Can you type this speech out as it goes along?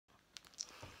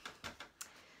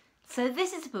So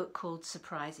this is a book called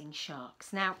Surprising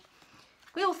Sharks. Now,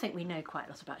 we all think we know quite a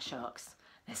lot about sharks.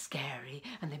 They're scary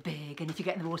and they're big, and if you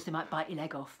get in the water they might bite your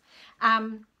leg off.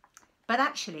 But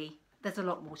actually, there's a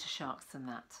lot more to sharks than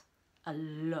that. A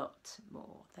lot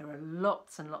more. There are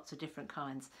lots and lots of different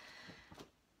kinds.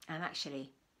 And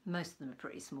actually, most of them are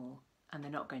pretty small and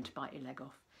they're not going to bite your leg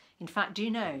off. In fact, do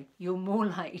you know, you're more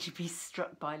likely to be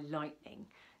struck by lightning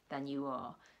than you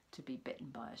are to be bitten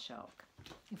by a shark.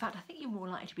 In fact, I think you're more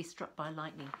likely to be struck by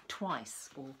lightning twice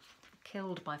or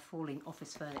killed by falling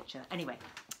office furniture. Anyway,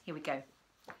 here we go.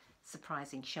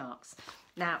 Surprising Sharks.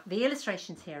 Now, the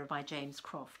illustrations here are by James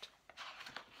Croft.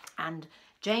 And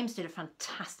James did a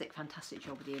fantastic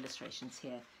job with the illustrations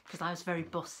here because I was very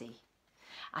bossy.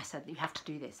 I said, you have to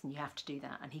do this and you have to do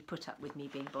that. And he put up with me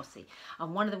being bossy.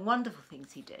 And one of the wonderful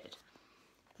things he did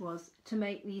was to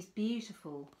make these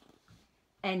beautiful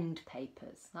end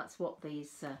papers. That's what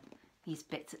these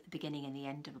bits at the beginning and the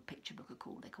end of a picture book are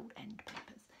called. They're called end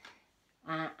papers.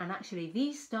 And actually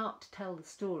these start to tell the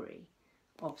story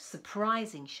of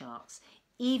surprising sharks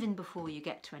even before you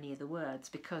get to any of the words,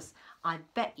 because I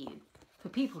bet you, for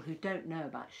people who don't know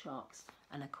about sharks,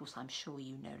 and of course I'm sure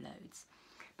you know loads,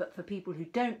 but for people who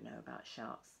don't know about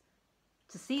sharks,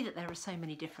 to see that there are so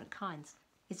many different kinds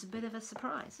is a bit of a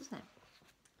surprise, isn't it?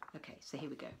 Okay, so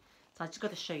here we go. So I've just got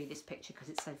to show you this picture because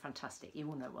it's so fantastic. You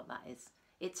all know what that is.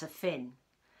 It's a fin.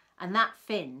 And that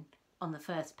fin on the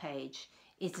first page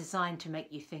is designed to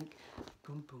make you think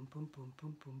boom, boom, boom, boom,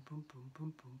 boom, boom, boom, boom,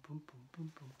 boom, boom, boom, boom,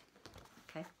 boom, boom.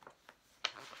 Okay?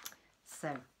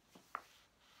 So,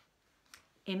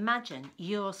 imagine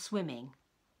you're swimming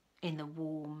in the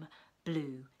warm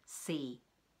blue sea.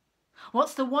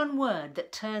 What's the one word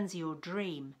that turns your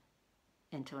dream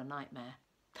into a nightmare?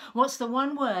 What's the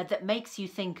one word that makes you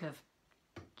think of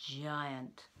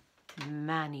giant,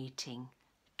 man-eating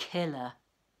killer?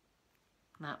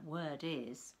 That word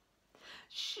is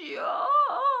shark.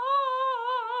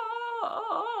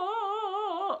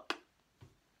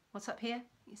 What's up here?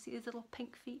 You see these little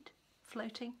pink feet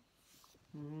floating?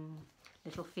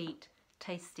 Little feet,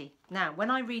 tasty. Now, when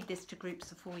I read this to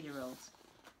groups of 4-year-olds,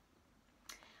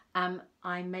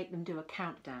 I make them do a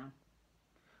countdown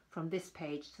from this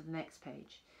page to the next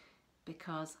page,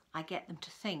 because I get them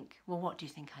to think. Well, what do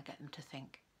you think I get them to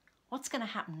think? What's going to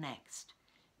happen next?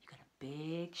 You've got a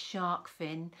big shark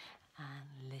fin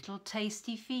and little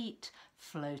tasty feet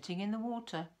floating in the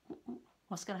water.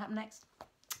 What's going to happen next?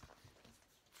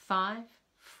 5,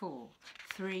 4,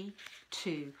 3,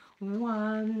 2,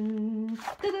 1.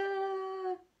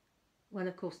 Ta-da! Well,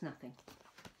 of course, nothing.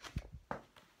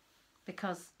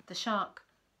 Because the shark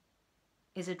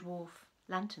is a dwarf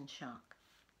lantern shark.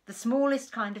 The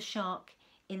smallest kind of shark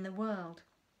in the world.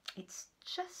 It's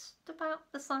just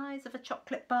about the size of a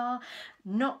chocolate bar,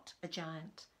 not a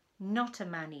giant, not a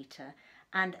man-eater,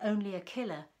 and only a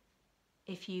killer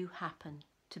if you happen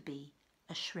to be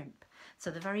a shrimp.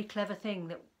 So the very clever thing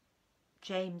that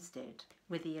James did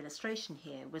with the illustration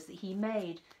here was that he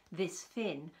made this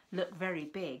fin look very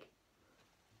big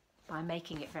by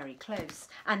making it very close,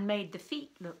 and made the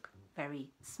feet look very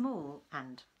small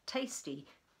and tasty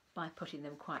by putting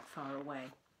them quite far away,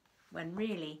 when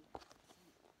really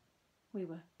we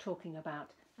were talking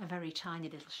about a very tiny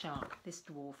little shark, this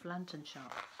dwarf lantern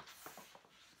shark.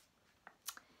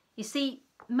 You see,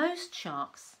 most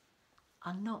sharks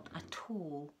are not at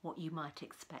all what you might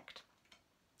expect.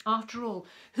 After all,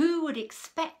 who would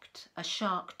expect a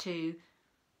shark to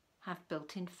have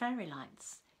built-in fairy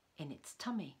lights in its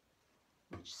tummy,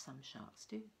 which some sharks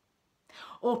do,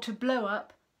 or to blow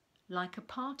up like a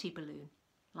party balloon,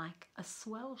 like a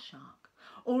swell shark,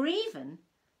 or even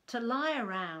to lie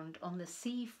around on the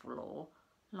sea floor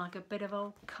like a bit of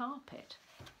old carpet?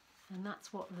 And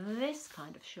that's what this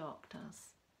kind of shark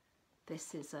does.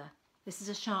 This is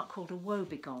a shark called a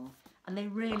woebegong, and they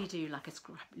really do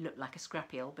look like a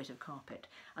scrappy old bit of carpet.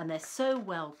 And they're so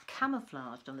well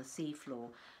camouflaged on the sea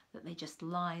floor that they just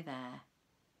lie there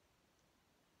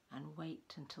and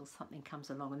wait until something comes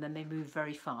along, and then they move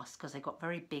very fast because they've got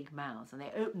very big mouths, and they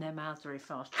open their mouths very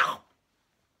fast,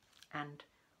 and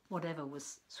whatever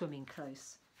was swimming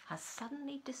close has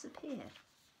suddenly disappeared.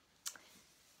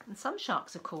 And some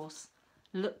sharks, of course,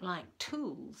 look like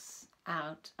tools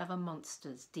out of a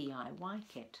monster's DIY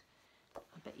kit.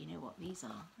 I bet you know what these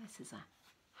are. This is a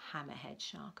hammerhead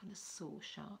shark and a saw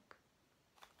shark.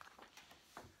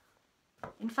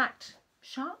 In fact,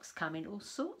 sharks come in all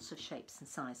sorts of shapes and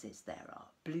sizes. There are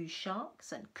blue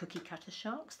sharks and cookie cutter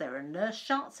sharks. There are nurse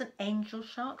sharks and angel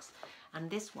sharks. And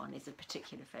this one is a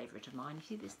particular favourite of mine. You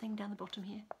see this thing down the bottom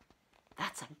here?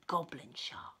 That's a goblin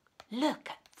shark. Look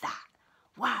at that.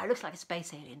 Wow, it looks like a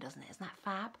space alien, doesn't it? Isn't that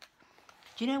fab?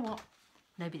 Do you know what?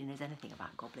 Nobody knows anything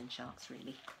about goblin sharks,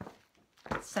 really.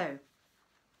 So,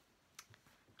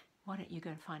 why don't you go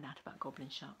and find out about goblin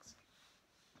sharks?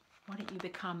 Why don't you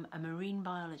become a marine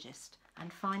biologist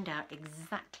and find out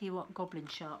exactly what goblin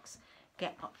sharks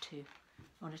get up to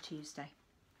on a Tuesday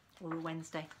or a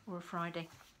Wednesday or a Friday?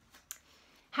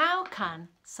 How can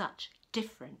such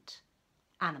different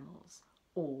animals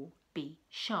all be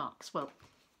sharks? Well,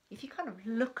 if you kind of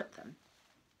look at them,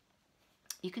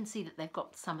 you can see that they've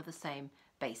got some of the same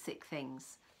basic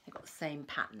things. They've got the same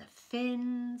pattern of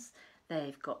fins,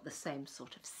 they've got the same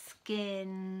sort of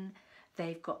skin,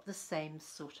 they've got the same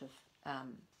sort of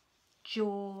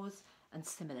jaws and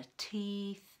similar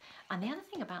teeth. And the other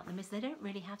thing about them is they don't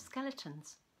really have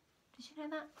skeletons. Did you know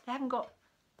that? They haven't got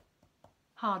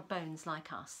hard bones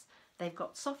like us. They've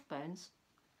got soft bones,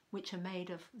 which are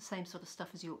made of the same sort of stuff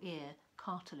as your ear,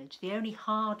 cartilage. The only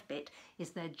hard bit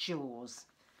is their jaws,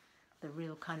 the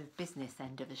real kind of business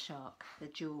end of a shark, the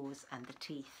jaws and the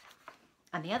teeth.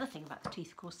 And the other thing about the teeth,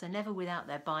 of course, they're never without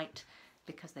their bite,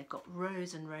 because they've got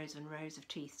rows and rows and rows of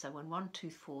teeth. So when one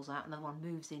tooth falls out, another one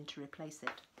moves in to replace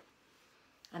it.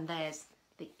 And there's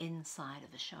the inside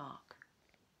of a shark,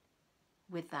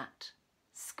 with that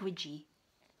squidgy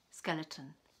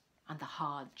skeleton and the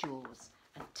hard jaws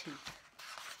and teeth.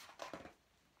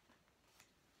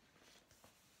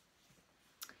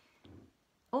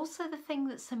 Also, the thing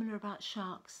that's similar about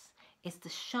sharks is the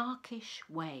sharkish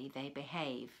way they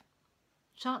behave.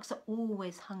 Sharks are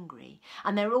always hungry,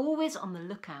 and they're always on the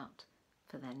lookout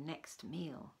for their next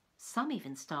meal. Some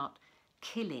even start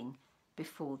killing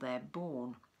before they're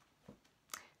born.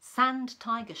 Sand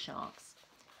tiger sharks,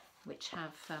 which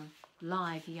have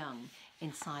live young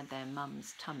inside their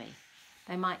mum's tummy,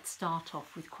 they might start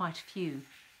off with quite a few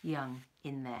young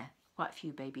in there, quite a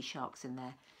few baby sharks in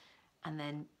there, and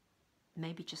then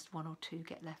maybe just one or two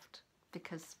get left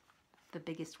because the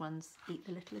biggest ones eat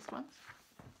the littlest ones.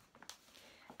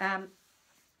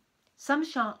 Some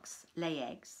sharks lay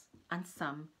eggs and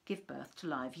some give birth to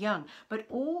live young, but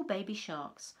all baby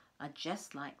sharks are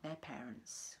just like their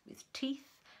parents, with teeth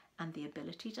and the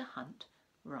ability to hunt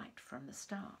right from the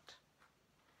start.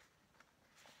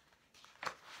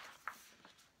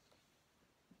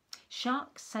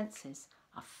 Sharks' senses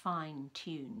are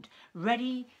fine-tuned,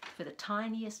 ready for the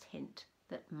tiniest hint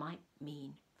that might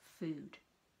mean food.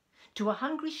 To a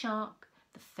hungry shark,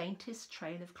 the faintest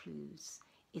trail of clues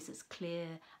is as clear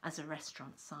as a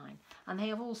restaurant sign. And they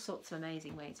have all sorts of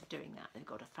amazing ways of doing that. They've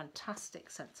got a fantastic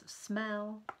sense of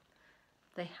smell.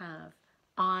 They have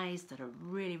eyes that are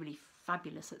really, really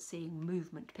fabulous at seeing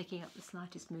movement, picking up the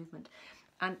slightest movement.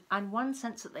 And one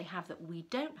sense that they have that we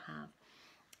don't have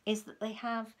is that they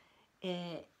have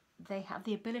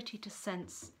the ability to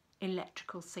sense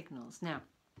electrical signals. Now,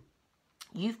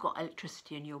 you've got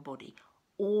electricity in your body.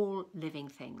 All living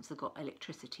things have got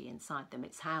electricity inside them.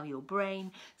 It's how your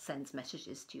brain sends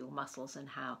messages to your muscles and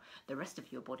how the rest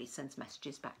of your body sends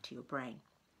messages back to your brain.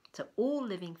 So all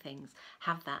living things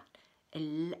have that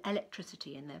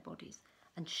electricity in their bodies.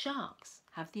 And sharks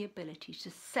have the ability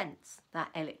to sense that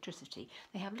electricity.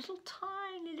 They have little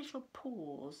tiny little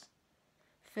pores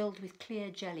filled with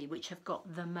clear jelly, which have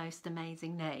got the most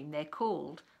amazing name. They're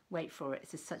called, wait for it,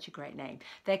 this is such a great name,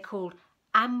 they're called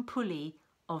ampullae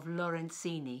of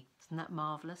Lorenzini. Isn't that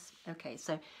marvellous? Okay,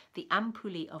 so the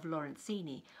ampullae of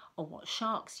Lorenzini are what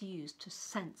sharks use to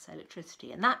sense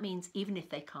electricity. And that means even if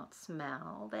they can't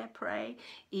smell their prey,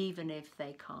 even if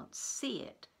they can't see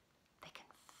it, they can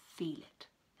feel it.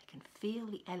 They can feel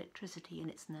the electricity in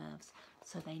its nerves,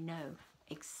 so they know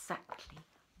exactly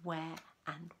where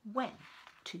and when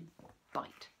to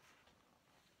bite.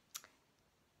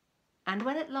 And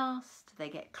when at last they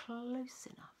get close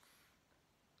enough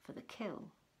for the kill,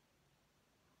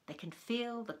 they can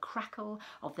feel the crackle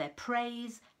of their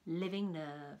prey's living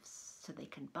nerves, so they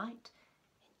can bite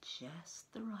in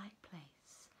just the right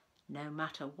place, no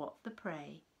matter what the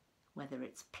prey, whether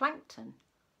it's plankton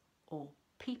or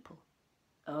people.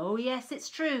 Oh yes, it's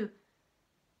true.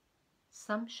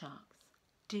 Some sharks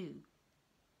do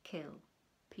kill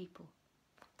people,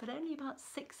 but only about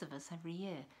 6 of us every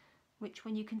year, which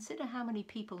when you consider how many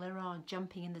people there are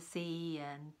jumping in the sea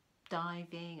and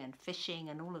diving and fishing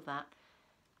and all of that,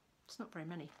 it's not very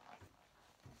many.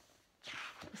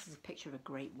 This is a picture of a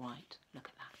great white. Look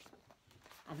at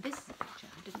that. And this is a picture,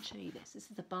 I didn't show you this. This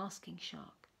is the basking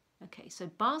shark. Okay, so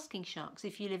basking sharks,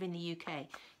 if you live in the UK,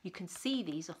 you can see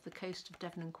these off the coast of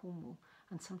Devon and Cornwall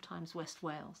and sometimes West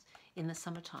Wales in the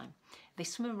summertime. They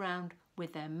swim around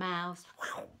with their mouths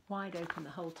wide open the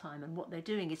whole time, and what they're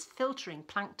doing is filtering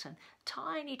plankton,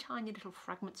 tiny, tiny little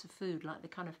fragments of food, like the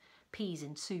kind of peas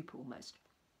in soup almost.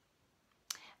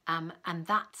 And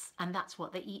that's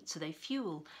what they eat. So they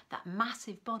fuel that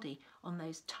massive body on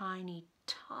those tiny,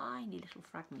 tiny little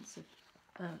fragments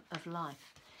of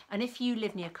life. And if you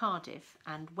live near Cardiff,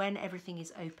 and when everything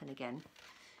is open again,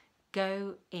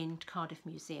 go into Cardiff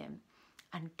Museum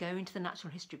and go into the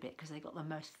natural history bit, because they've got the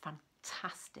most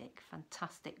fantastic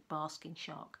basking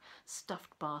shark,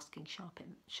 stuffed basking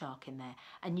shark in there.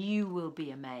 And you will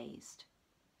be amazed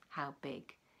how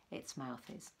big its mouth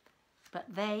is. But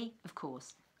they, of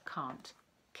course, can't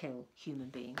kill human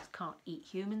beings, can't eat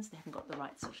humans. They haven't got the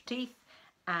right sort of teeth,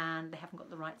 and they haven't got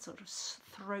the right sort of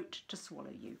throat to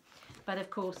swallow you. But of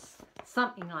course,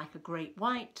 something like a great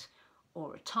white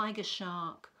or a tiger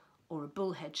shark or a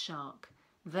bullhead shark,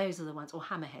 those are the ones, or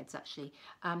hammerheads actually,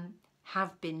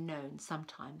 have been known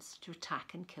sometimes to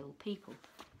attack and kill people.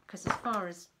 Because as far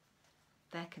as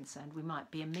they're concerned, we might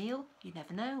be a meal. You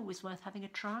never know, always worth having a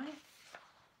try.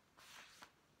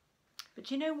 But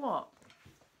do you know what?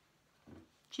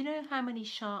 Do you know how many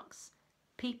sharks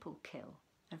people kill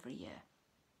every year?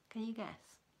 Can you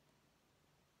guess?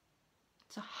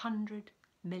 It's 100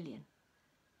 million.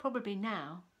 Probably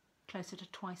now closer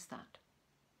to twice that.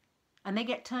 And they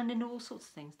get turned into all sorts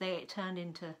of things. They get turned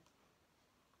into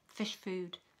fish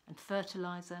food and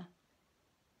fertiliser.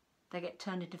 They get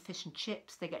turned into fish and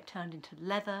chips. They get turned into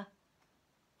leather.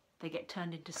 They get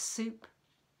turned into soup.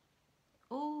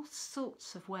 All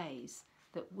sorts of ways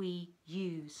that we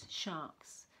use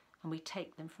sharks, and we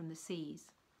take them from the seas.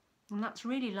 And that's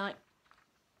really like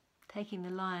taking the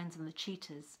lions and the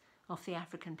cheetahs off the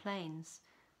African plains,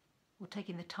 or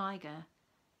taking the tiger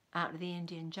out of the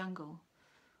Indian jungle,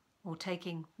 or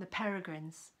taking the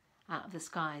peregrines out of the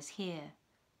skies here.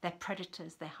 They're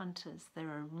predators, they're hunters.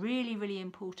 They're a really, really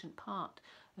important part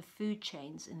of food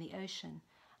chains in the ocean.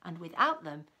 And without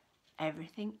them,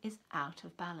 everything is out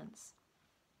of balance.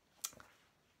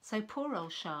 So poor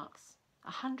old sharks,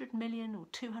 100 million or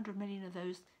 200 million of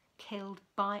those killed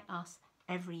by us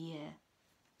every year.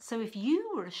 So if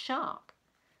you were a shark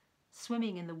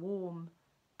swimming in the warm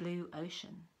blue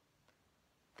ocean,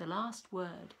 the last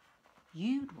word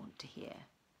you'd want to hear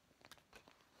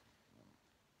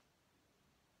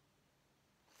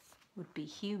would be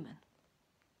human,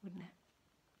 wouldn't it?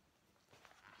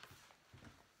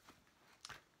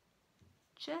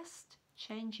 Just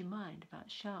change your mind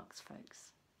about sharks,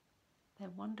 folks. They're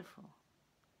wonderful,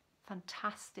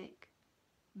 fantastic,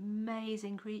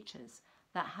 amazing creatures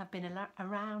that have been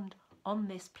around on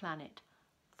this planet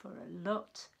for a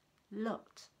lot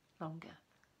longer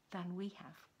than we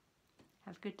have.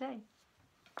 Have a good day.